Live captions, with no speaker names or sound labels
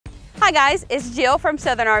Hi guys, it's Jill from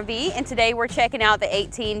Southern RV, and today we're checking out the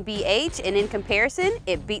 18BH, and in comparison,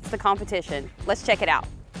 it beats the competition. Let's check it out.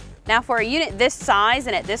 Now for a unit this size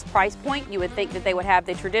and at this price point, you would think that they would have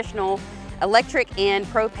the traditional electric and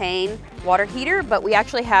propane water heater, but we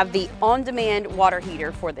actually have the on-demand water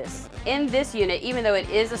heater for this. In this unit, even though it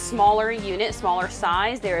is a smaller unit, smaller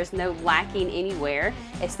size, there is no lacking anywhere.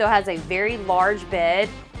 It still has a very large bed,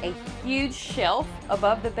 a huge shelf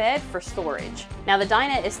above the bed for storage. Now the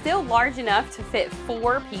dinette is still large enough to fit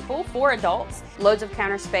 4 people, 4 adults, loads of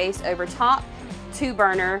counter space over top,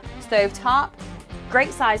 2-burner stove top,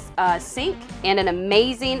 great size sink, and an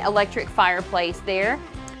amazing electric fireplace there.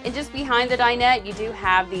 And just behind the dinette, you do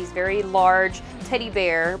have these very large teddy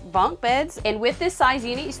bear bunk beds. And with this size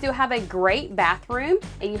unit, you still have a great bathroom,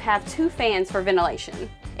 and you have 2 fans for ventilation.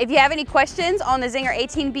 If you have any questions on the Zinger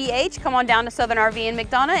 18BH, come on down to Southern RV in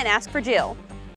McDonough and ask for Jill.